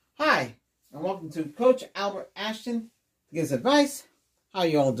and welcome to Coach Albert Ashton gives advice. How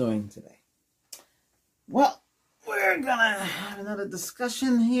you all doing today? Well, we're gonna have another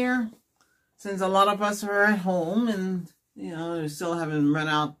discussion here, since a lot of us are at home and we still haven't run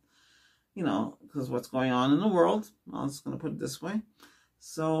out, because what's going on in the world. I'm just gonna put it this way.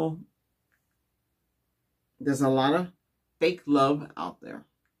 So there's a lot of fake love out there,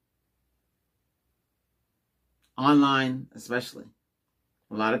 online especially.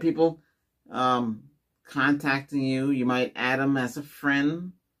 A lot of people contacting you. You might add them as a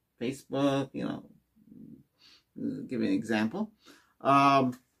friend, Facebook, give you an example.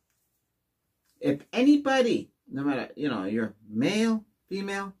 If anybody, no matter, you're male,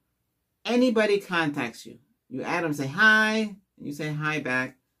 female, anybody contacts you, you add them, say hi, and you say hi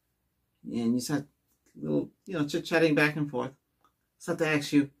back, and you start little, chit-chatting back and forth. Start to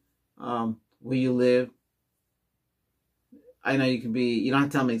ask you where you live. I know you can be, you don't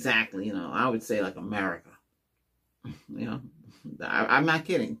have to tell me exactly, I would say like America. I'm not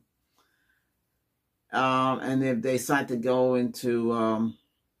kidding. And if they start to go into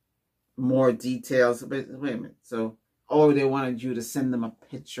more details, wait a minute. So, they wanted you to send them a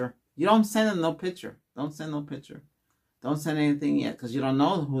picture. You don't send them no picture. Don't send no picture. Don't send anything yet, because you don't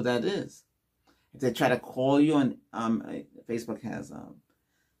know who that is. If they try to call you, and Facebook has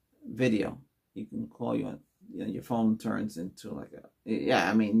video. You can call you on, your phone turns into like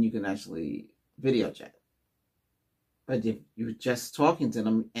you can actually video chat. But if you're just talking to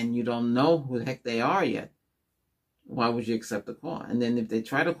them and you don't know who the heck they are yet, why would you accept the call? And then if they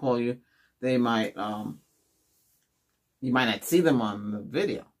try to call you, they might, you might not see them on the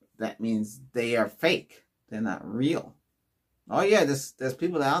video. That means they are fake. They're not real. Oh yeah, there's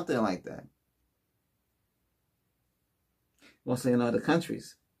people out there like that. Mostly in other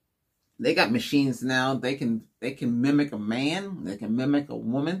countries. They got machines now. They can mimic a man. They can mimic a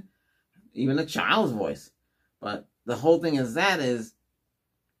woman, even a child's voice. But the whole thing is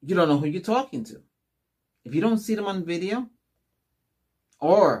you don't know who you're talking to. If you don't see them on video,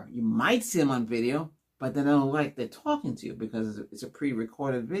 or you might see them on video, but they don't like they're talking to you because it's a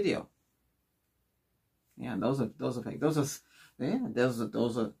pre-recorded video. Yeah, those are fake. Those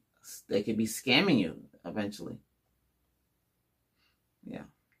are they could be scamming you eventually. Yeah.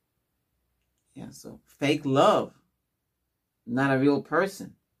 Yeah, so fake love. Not a real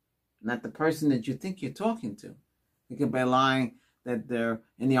person. Not the person that you think you're talking to. You could be lying that they're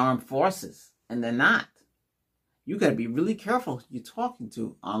in the armed forces, and they're not. You got to be really careful who you're talking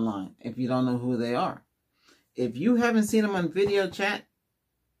to online if you don't know who they are. If you haven't seen them on video chat,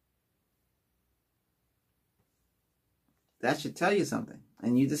 that should tell you something.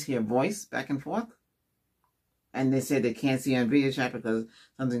 And you just hear voice back and forth, and they say they can't see on video chat because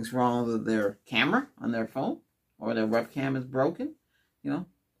something's wrong with their camera on their phone, or their webcam is broken,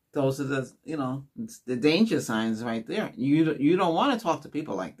 those are the, it's the danger signs right there. You don't want to talk to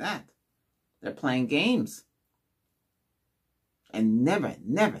people like that. They're playing games. And never,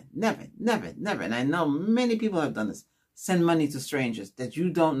 never, never, never, never, and I know many people have done this, send money to strangers that you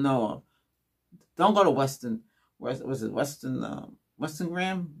don't know of. Don't go to Western Union, and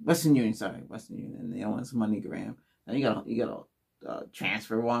the other one's MoneyGram. And you got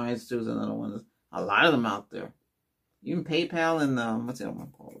TransferWise too, is another one. There's a lot of them out there. Even PayPal and what's the other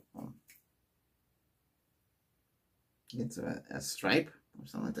one called? It's a Stripe or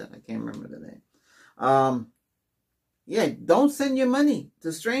something like that. I can't remember the name. Yeah, don't send your money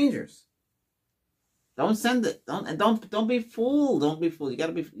to strangers. Don't send it. Don't be fooled. Don't be fooled.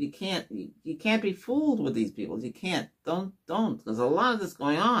 You can't be fooled with these people. You can't. Don't. There's a lot of this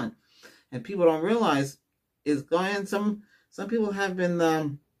going on, and people don't realize it's going on. Some people have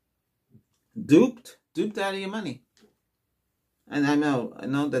been duped out of your money. And I know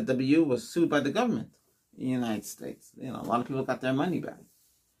that W was sued by the government in the United States. A lot of people got their money back.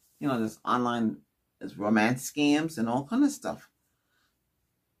 There's online, there's romance scams and all kind of stuff.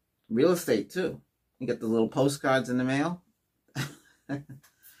 Real estate too. You get the little postcards in the mail.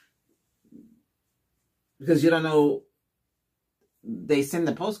 Because you don't know, they send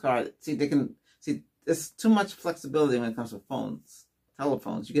the postcard. There's too much flexibility when it comes to phones,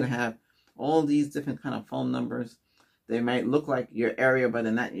 telephones. You can have all these different kind of phone numbers. They might look like your area, but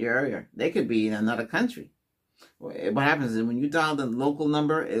they're not your area. They could be in another country. What happens is when you dial the local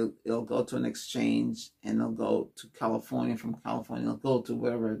number, it'll go to an exchange, and it'll go to California. From California, it'll go to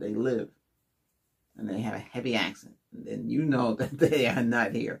wherever they live. And they have a heavy accent. And then you know that they are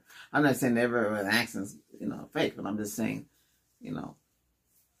not here. I'm not saying every accent's, fake, but I'm just saying,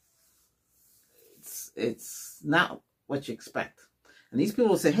 it's not what you expect. And these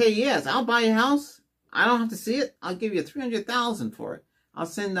people will say, hey, yes, I'll buy your house. I don't have to see it. I'll give you $300,000 for it. I'll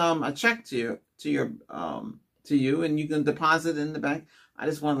send a check to you, and you can deposit it in the bank. I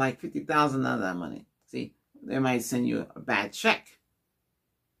just want like 50,000 out of that money. See, they might send you a bad check.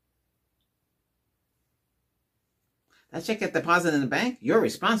 That check get deposited in the bank, you're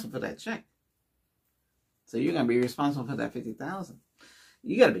responsible for that check. So you're going to be responsible for that 50,000.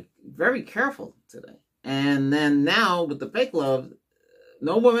 You got to be very careful today. And then now with the fake love,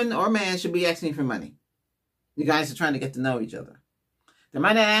 no woman or man should be asking for money. You guys are trying to get to know each other. They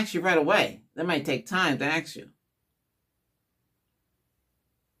might not ask you right away. They might take time to ask you.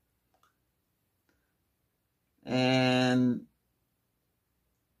 And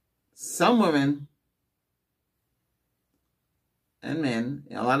some women and men,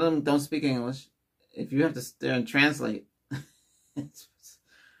 a lot of them don't speak English. If you have to sit there and translate,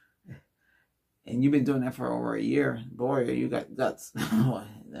 and you've been doing that for over a year, boy, you got guts.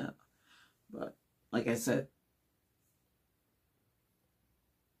 But like I said,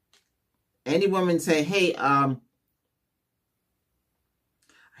 any woman say, hey, I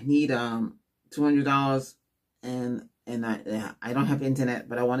need $200 and I don't have internet,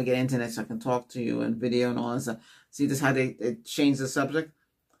 but I want to get internet so I can talk to you and video and all that stuff. See this how they change the subject?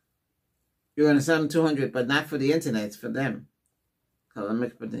 You're going to send them 200, but not for the internet. It's for them. Because I'm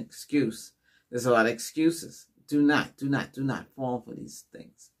making an excuse. There's a lot of excuses. Do not fall for these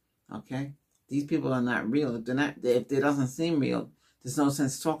things. Okay? These people are not real. If it doesn't seem real, there's no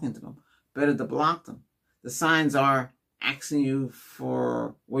sense talking to them. Better to block them. The signs are asking you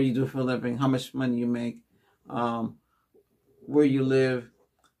for what you do for a living, how much money you make, where you live.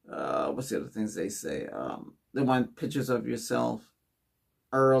 What's the other things they say? They want pictures of yourself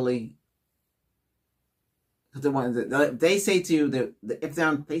early. They say to you that if they're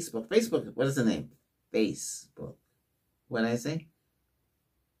on Facebook, what is the name? Facebook. What did I say?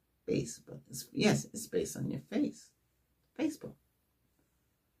 Facebook. Yes, it's based on your face. Facebook.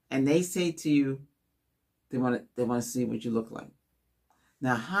 And they say to you, they want to see what you look like.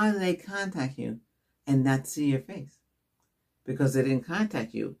 Now, how do they contact you and not see your face? Because they didn't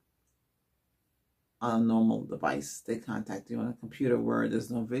contact you on a normal device. They contact you on a computer where there's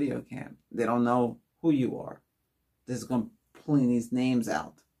no video cam. They don't know who you are. They're just going to pulling these names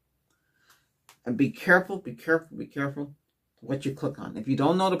out. And be careful what you click on. If you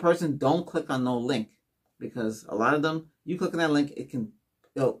don't know the person, don't click on no link. Because a lot of them, you click on that link,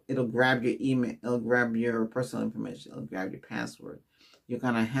 it'll grab your email, it'll grab your personal information, it'll grab your password. You're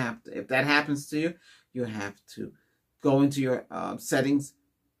going to have to, if that happens to you, you have to go into your settings,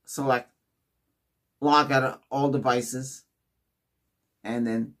 select, log out of all devices, and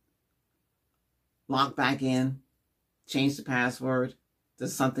then log back in, change the password to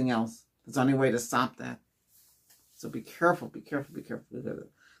something else. There's only way to stop that. So be careful.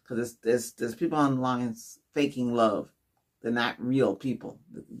 Because there's people online faking love. They're not real people.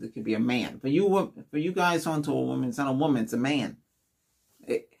 There could be a man. For you guys onto a woman, it's not a woman, it's a man.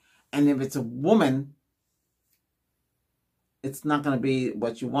 And if it's a woman, it's not going to be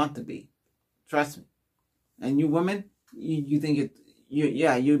what you want to be. Trust me. And you women, you think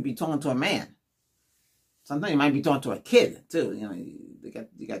you'd be talking to a man. Sometimes you might be talking to a kid too. You know,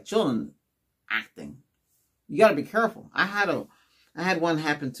 you got children acting. You got to be careful. I had one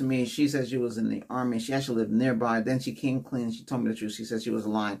happen to me. She said she was in the army. She actually lived nearby. Then she came clean. She told me the truth. She said she was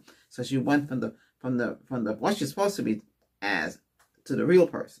lying. So she went from the what she's supposed to be as to the real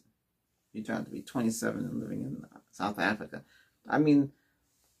person. She tried to be 27 and living in South Africa. I mean,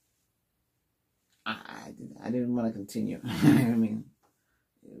 I didn't want to continue. I mean,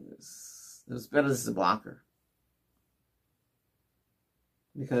 it was better just to block her.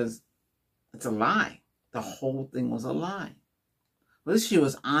 Because it's a lie. The whole thing was a lie. At least she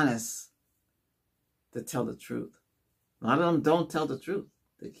was honest to tell the truth. A lot of them don't tell the truth.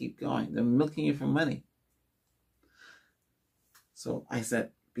 They keep going. They're milking you for money. So I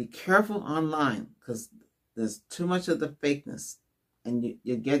said, be careful online because there's too much of the fakeness and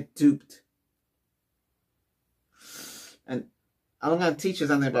you get duped. And I'm going to teach you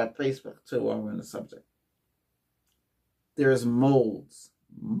something about Facebook too while we're on the subject. There's molds.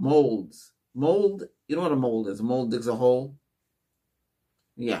 Molds. Mold, you know what a mold is? A mold digs a hole.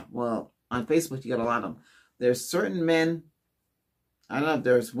 Yeah, well, on Facebook, you got a lot of them. There's certain men, I don't know if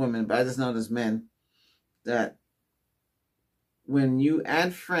there's women, but I just know there's men, that when you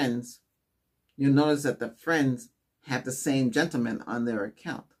add friends, you'll notice that the friends have the same gentleman on their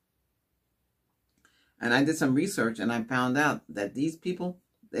account. And I did some research, and I found out that these people,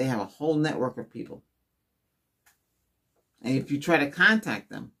 they have a whole network of people. And if you try to contact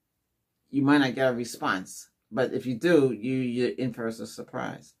them, you might not get a response. But if you do, you're in for a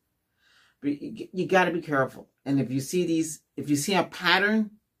surprise. But you got to be careful. And if you see a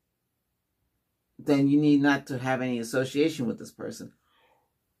pattern, then you need not to have any association with this person.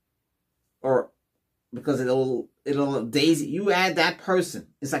 Or because it'll daisy, you add that person.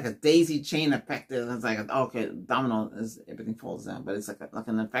 It's like a daisy chain effect. It's like, okay, domino, everything falls down. But it's like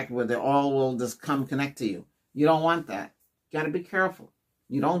an effect where they all will just connect to you. You don't want that. You got to be careful.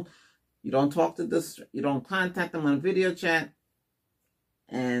 You don't talk to this, you don't contact them on video chat,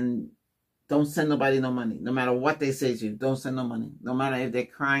 and don't send nobody no money. No matter what they say to you, don't send no money. No matter if they're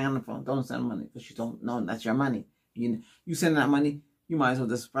crying on the phone, don't send money, because you don't know that's your money. You send that money, you might as well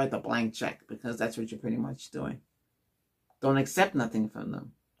just write a blank check, because that's what you're pretty much doing. Don't accept nothing from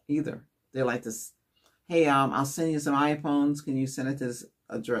them either. They like this, hey, I'll send you some iPhones. Can you send it to this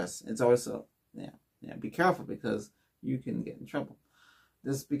address? It's also, yeah, be careful, because you can get in trouble.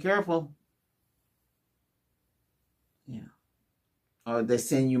 Just be careful. Yeah. Or they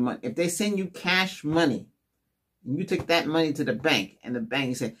send you money. If they send you cash money, and you take that money to the bank, and the bank,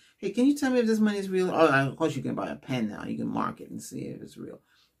 you say, hey, can you tell me if this money is real? Oh, of course you can buy a pen now. You can mark it and see if it's real.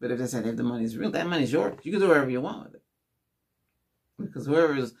 But if they said, if the money is real, that money is yours. You can do whatever you want with it. Because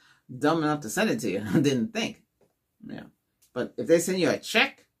whoever is dumb enough to send it to you didn't think. Yeah. But if they send you a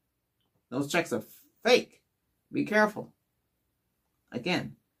check, those checks are fake. Be careful.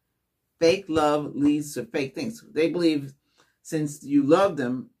 Again, fake love leads to fake things. They believe since you love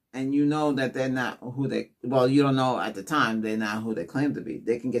them and you know that they're not who you don't know at the time, they're not who they claim to be.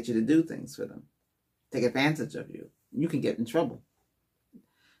 They can get you to do things for them, take advantage of you. You can get in trouble.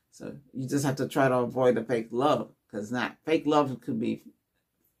 So you just have to try to avoid the fake love, because fake love could be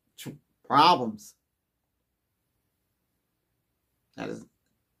problems.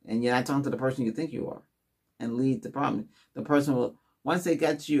 And you're not talking to the person you think you are, and lead to problem. The person will, once they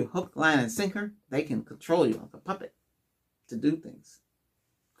get you hook, line, and sinker, they can control you like a puppet to do things.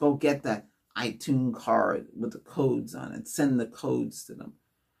 Go get that iTunes card with the codes on it. Send the codes to them,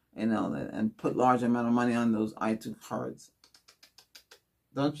 and put large amount of money on those iTunes cards.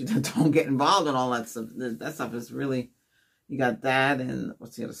 Don't get involved in all that stuff. That stuff is really, you got that, and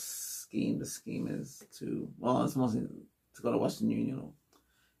what's the other scheme? The scheme is it's mostly to go to Western Union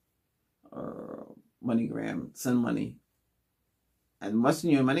or MoneyGram, send money. And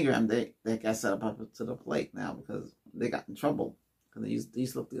Western Union, MoneyGram, they got set up to the plate now, because they got in trouble. Because they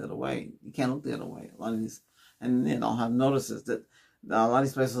used to look the other way. You can't look the other way. A lot of these, and they don't have notices that a lot of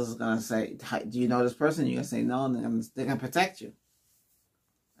these places are going to say, do you know this person? You're going to say no, and they're going to protect you.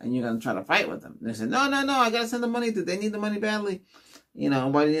 And you're going to try to fight with them. And they say, no, I got to send the money they need the money badly.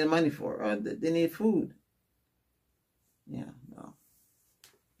 What do they need the money for? Or they need food. Yeah, no.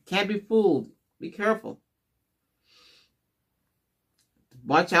 Can't be fooled. Be careful.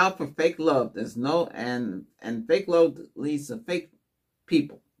 Watch out for fake love. There's and fake love leads to fake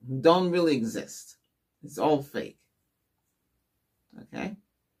people who don't really exist. It's all fake. Okay?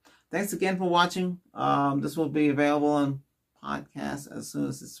 Thanks again for watching. This will be available on podcast as soon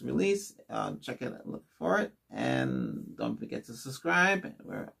as it's released. Check it, look for it, and don't forget to subscribe.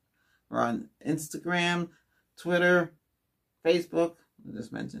 We're on Instagram, Twitter, Facebook, I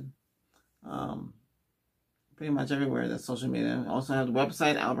just mentioned. Pretty much everywhere that's social media. I also have the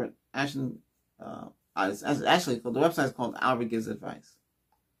website, Albert Ashton. Actually, the website is called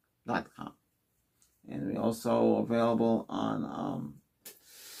albertgivesAdvice.com. And we're also available on,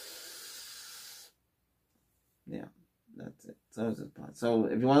 that's it. So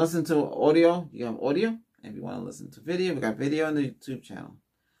if you want to listen to audio, you have audio. If you want to listen to video, we got video on the YouTube channel.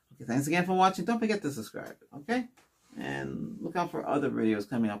 Okay, thanks again for watching. Don't forget to subscribe, okay? And look out for other videos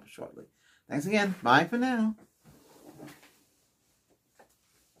coming up shortly. Thanks again. Bye for now.